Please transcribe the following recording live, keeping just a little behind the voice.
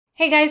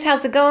Hey guys,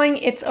 how's it going?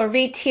 It's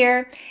Orit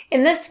here.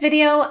 In this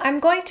video,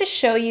 I'm going to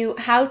show you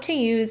how to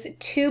use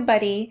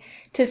TubeBuddy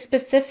to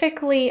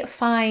specifically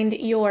find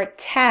your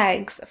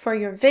tags for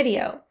your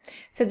video.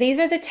 So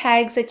these are the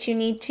tags that you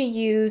need to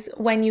use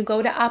when you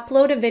go to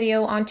upload a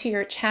video onto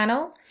your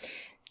channel.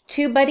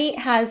 TubeBuddy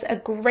has a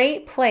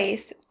great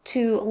place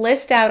to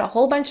list out a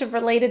whole bunch of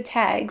related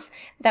tags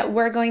that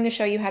we're going to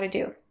show you how to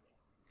do.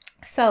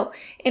 So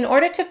in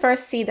order to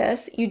first see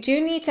this, you do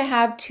need to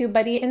have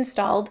TubeBuddy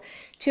installed.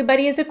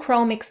 TubeBuddy is a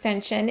Chrome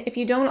extension. If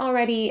you don't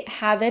already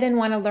have it and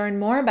want to learn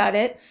more about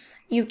it,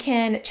 you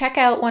can check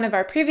out one of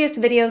our previous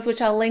videos,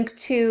 which I'll link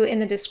to in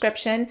the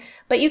description,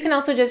 but you can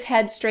also just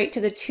head straight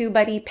to the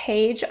TubeBuddy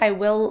page. I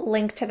will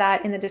link to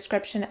that in the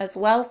description as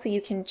well, so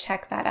you can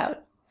check that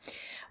out.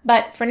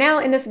 But for now,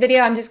 in this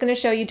video, I'm just going to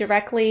show you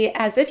directly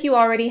as if you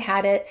already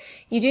had it.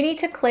 You do need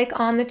to click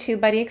on the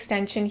TubeBuddy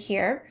extension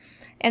here,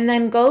 and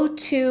then go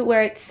to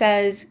where it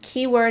says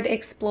Keyword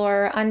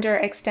Explorer under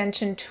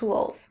Extension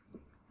Tools.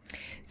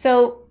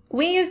 So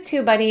we use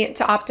TubeBuddy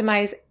to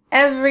optimize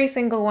every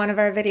single one of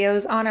our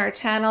videos on our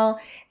channel,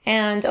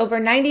 and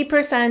over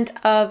 90%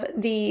 of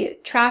the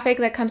traffic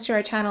that comes to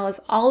our channel is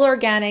all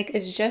organic,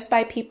 is just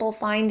by people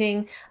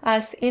finding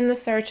us in the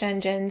search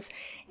engines.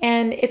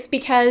 And it's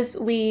because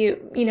we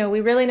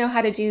really know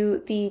how to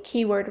do the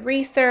keyword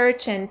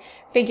research and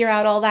figure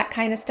out all that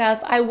kind of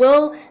stuff. I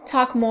will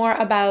talk more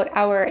about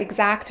our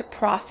exact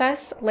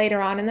process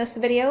later on in this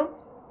video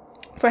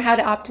for how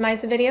to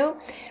optimize a video.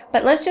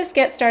 But let's just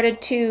get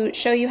started to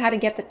show you how to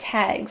get the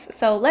tags.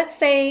 So let's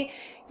say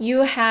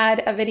you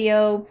had a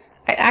video.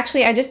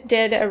 I just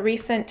did a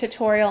recent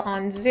tutorial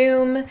on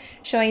Zoom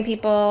showing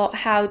people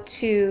how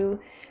to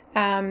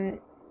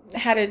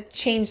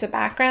change the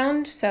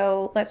background.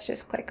 So let's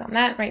just click on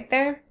that right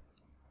there.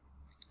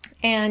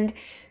 And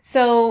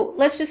so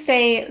let's just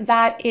say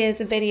that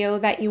is a video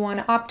that you want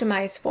to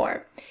optimize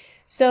for.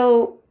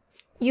 So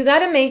you got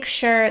to make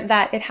sure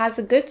that it has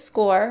a good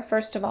score,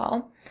 first of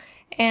all.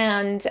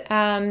 And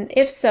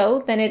if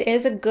so, then it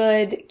is a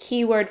good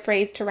keyword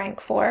phrase to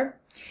rank for.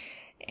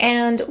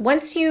 And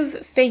once you've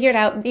figured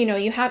out,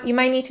 you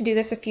might need to do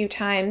this a few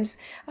times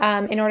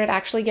in order to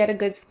actually get a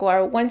good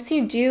score. Once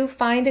you do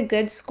find a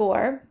good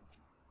score,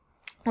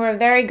 or a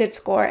very good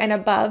score, and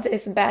above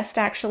is best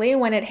actually,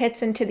 when it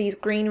hits into these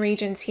green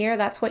regions here,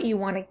 that's what you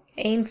want to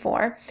aim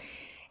for.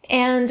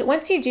 And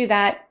once you do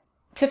that,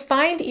 to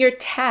find your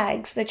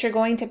tags that you're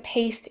going to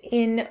paste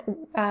in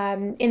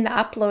the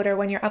uploader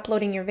when you're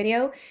uploading your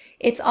video,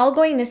 it's all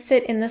going to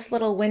sit in this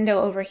little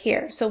window over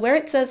here. So where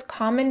it says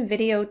common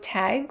video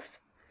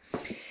tags,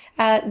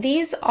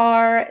 these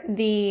are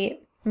the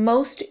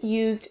most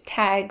used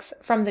tags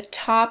from the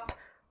top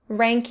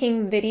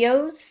ranking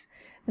videos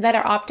that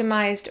are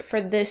optimized for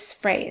this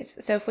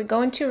phrase. So if we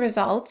go into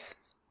results,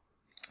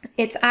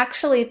 it's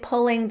actually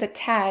pulling the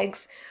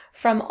tags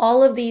from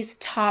all of these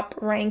top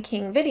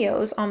ranking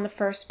videos on the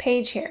first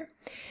page here.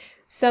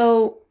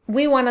 So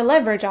we want to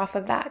leverage off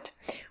of that.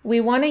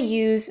 We want to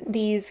use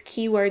these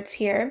keywords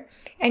here,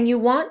 and you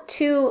want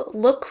to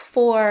look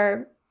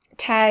for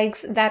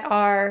tags that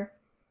are,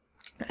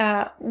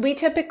 we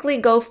typically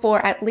go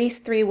for at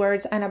least 3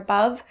 words and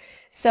above.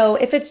 So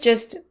if it's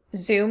just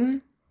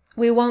Zoom,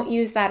 we won't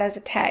use that as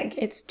a tag.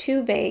 It's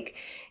too vague.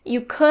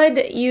 You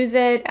could use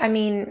it,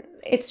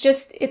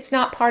 it's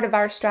not part of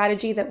our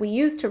strategy that we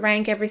use to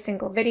rank every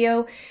single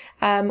video.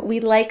 We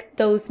like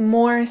those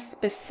more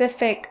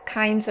specific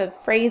kinds of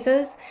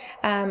phrases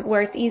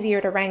where it's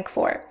easier to rank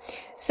for.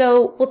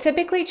 So we'll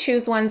typically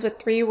choose ones with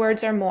 3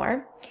 words or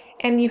more.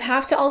 And you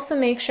have to also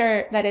make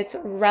sure that it's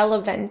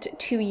relevant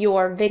to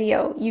your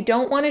video. You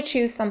don't want to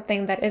choose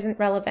something that isn't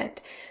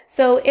relevant.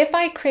 So if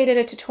I created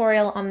a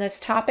tutorial on this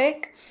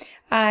topic,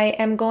 I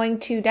am going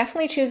to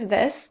definitely choose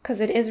this because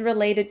it is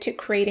related to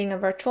creating a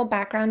virtual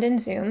background in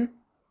Zoom.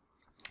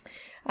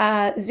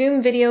 Zoom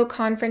video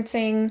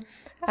conferencing,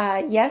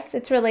 yes,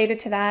 it's related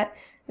to that.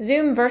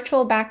 Zoom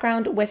virtual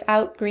background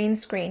without green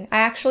screen. I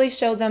actually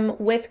show them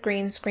with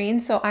green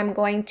screen, so I'm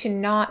going to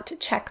not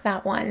check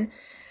that one.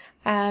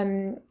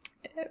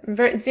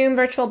 Zoom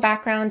virtual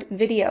background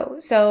video.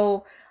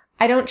 So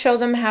I don't show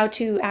them how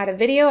to add a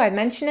video. I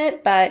mention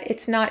it, but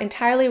it's not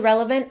entirely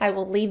relevant. I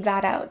will leave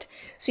that out.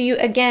 So you,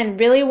 again,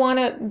 really want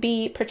to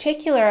be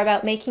particular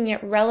about making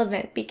it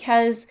relevant,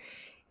 because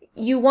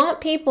you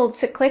want people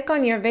to click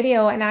on your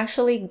video and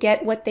actually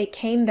get what they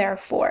came there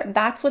for.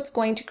 That's what's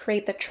going to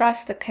create the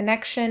trust, the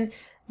connection,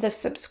 the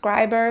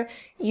subscriber.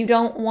 You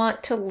don't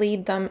want to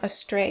lead them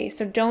astray.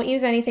 So don't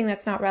use anything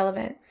that's not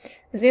relevant.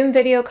 Zoom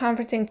video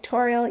conferencing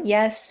tutorial,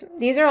 yes.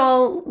 These are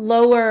all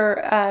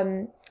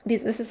lower,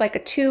 this is like a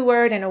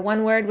 2-word and a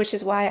 1-word, which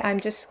is why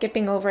I'm just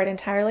skipping over it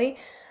entirely.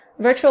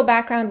 Virtual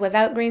background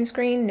without green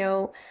screen,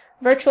 no.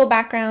 Virtual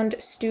background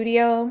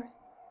studio.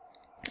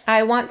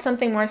 I want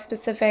something more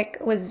specific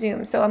with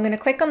Zoom. So I'm going to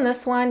click on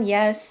this one,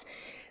 yes.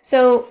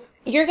 So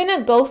you're going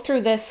to go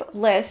through this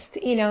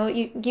list,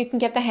 you can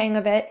get the hang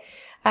of it.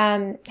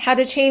 How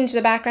to change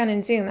the background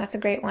in Zoom, that's a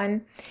great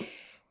one.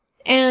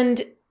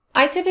 And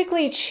I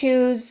typically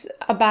choose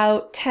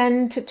about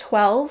 10 to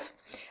 12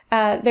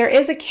 there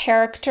is a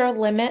character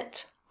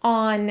limit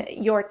on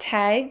your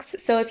tags.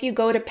 So if you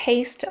go to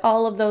paste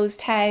all of those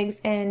tags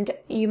and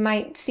you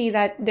might see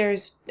that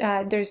there's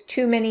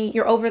too many,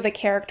 you're over the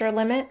character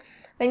limit,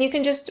 then you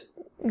can just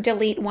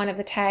delete one of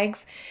the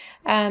tags.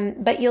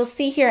 But you'll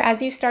see here,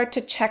 as you start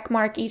to check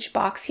mark each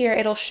box here,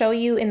 it'll show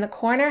you in the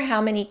corner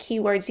how many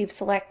keywords you've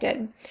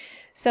selected.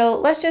 So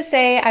let's just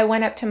say I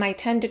went up to my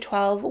 10 to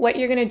 12. What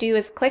you're going to do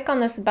is click on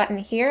this button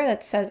here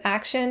that says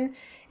action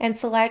and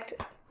select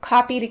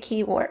copy to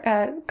keyword,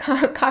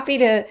 copy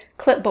to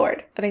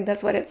clipboard. I think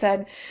that's what it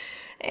said.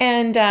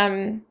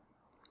 And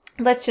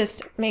let's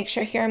just make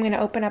sure here. I'm going to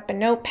open up a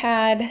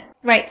notepad.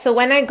 Right, so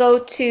when I go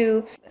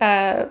to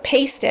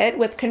paste it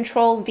with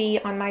Control V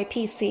on my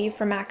PC,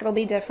 for Mac it'll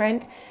be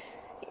different,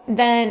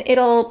 then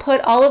it'll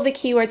put all of the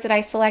keywords that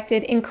I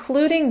selected,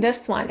 including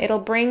this one. It'll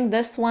bring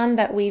this one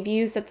that we've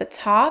used at the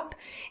top,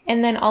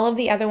 and then all of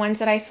the other ones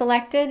that I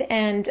selected,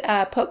 and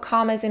put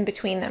commas in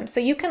between them. So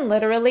you can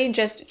literally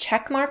just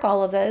check mark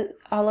all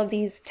of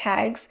these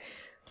tags,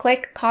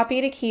 click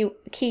copy to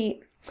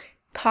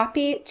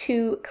copy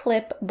to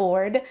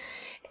clipboard,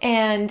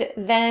 and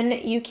then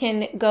you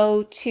can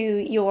go to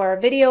your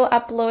video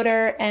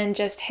uploader and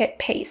just hit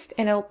paste,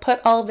 and it'll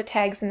put all of the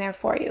tags in there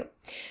for you.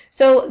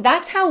 So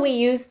that's how we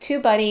use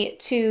TubeBuddy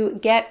to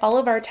get all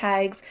of our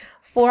tags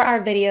for our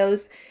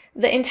videos.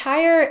 The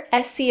entire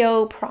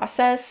SEO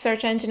process,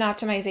 search engine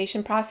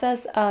optimization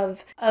process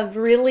of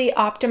really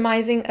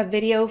optimizing a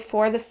video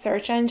for the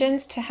search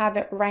engines to have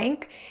it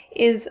rank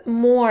is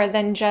more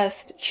than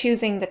just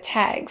choosing the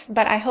tags.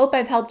 But I hope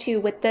I've helped you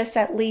with this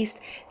at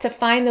least to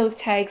find those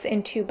tags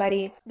in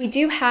TubeBuddy. We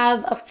do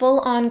have a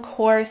full-on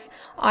course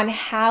on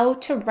how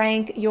to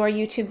rank your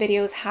YouTube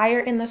videos higher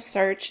in the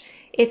search.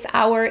 It's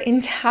our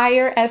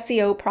entire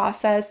SEO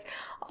process,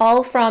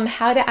 all from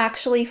how to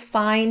actually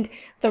find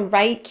the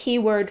right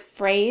keyword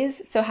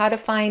phrase. So how to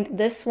find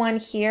this one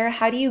here,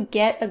 how do you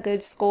get a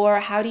good score,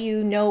 how do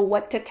you know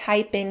what to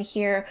type in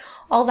here,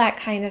 all that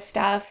kind of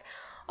stuff,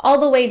 all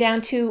the way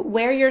down to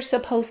where you're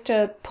supposed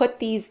to put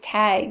these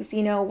tags.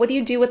 You know, what do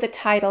you do with the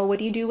title? What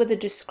do you do with the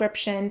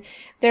description?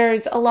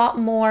 There's a lot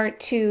more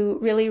to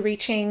really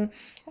reaching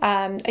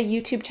a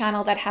YouTube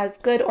channel that has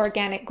good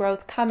organic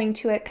growth coming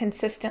to it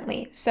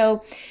consistently.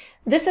 So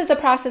this is a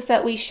process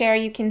that we share.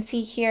 You can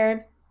see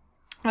here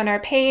on our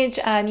page.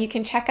 You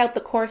can check out the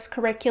course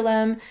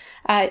curriculum,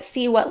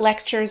 see what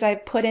lectures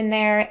I've put in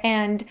there,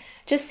 and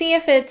just see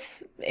if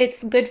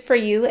it's good for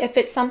you. If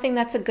it's something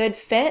that's a good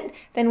fit,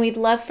 then we'd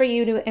love for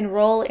you to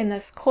enroll in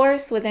this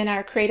course within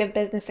our Creative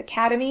Business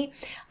Academy.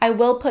 I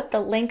will put the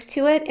link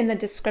to it in the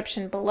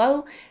description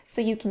below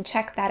so you can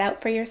check that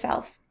out for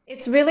yourself.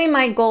 It's really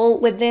my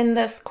goal within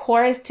this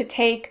course to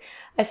take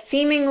a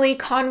seemingly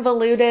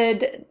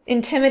convoluted,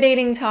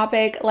 intimidating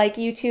topic like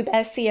YouTube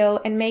SEO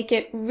and make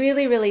it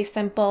really, really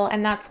simple.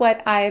 And that's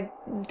what I've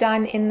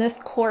done in this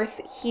course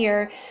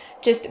here.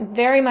 Just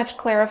very much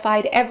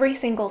clarified every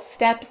single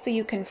step so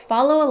you can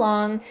follow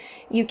along,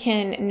 you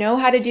can know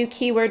how to do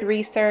keyword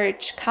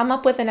research, come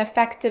up with an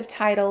effective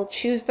title,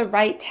 choose the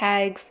right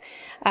tags,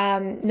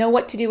 know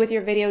what to do with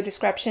your video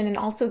description, and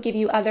also give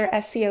you other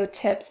SEO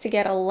tips to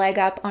get a leg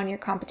up on your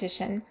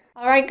competition.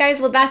 All right, guys,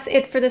 well, that's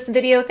it for this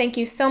video. Thank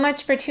you so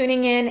much for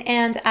tuning in,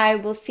 and I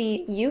will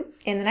see you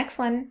in the next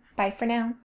one. Bye for now.